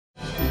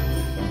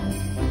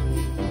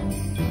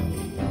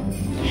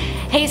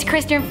Hey, it's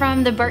Kristin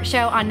from the Bert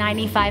Show on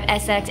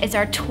 95SX. It's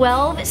our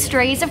 12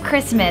 Strays of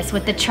Christmas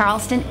with the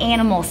Charleston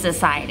Animal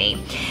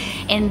Society.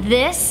 And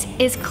this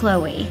is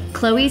Chloe.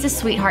 Chloe's a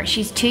sweetheart.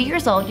 She's 2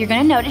 years old. You're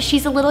gonna notice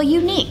she's a little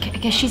unique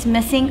because she's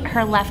missing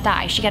her left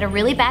eye. She got a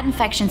really bad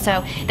infection,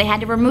 so they had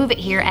to remove it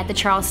here at the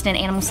Charleston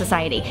Animal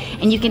Society.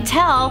 And you can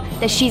tell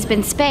that she's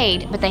been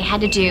spayed, but they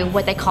had to do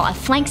what they call a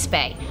flank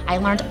spay. I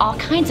learned all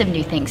kinds of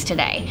new things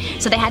today.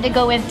 So they had to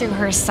go in through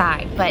her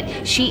side,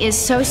 but she is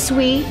so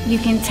sweet. You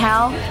can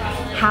tell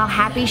how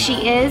happy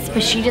she is,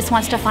 but she just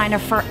wants to find a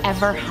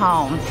forever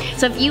home.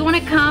 So if you want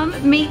to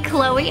come meet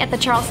Chloe at the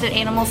Charleston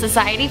Animal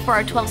Society for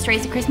our 12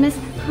 Strays of Christmas,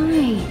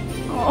 hi.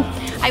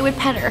 Oh, I would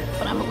pet her,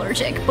 but I'm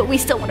allergic. But we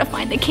still want to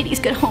find the kitties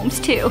good homes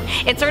too.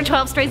 It's our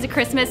 12 Strays of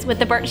Christmas with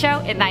the Bert Show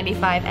at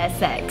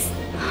 95SX.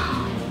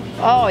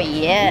 Oh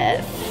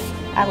yes,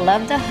 I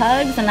love the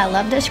hugs and I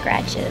love the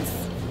scratches.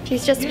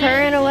 She's just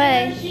purring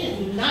away.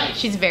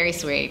 She's very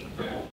sweet.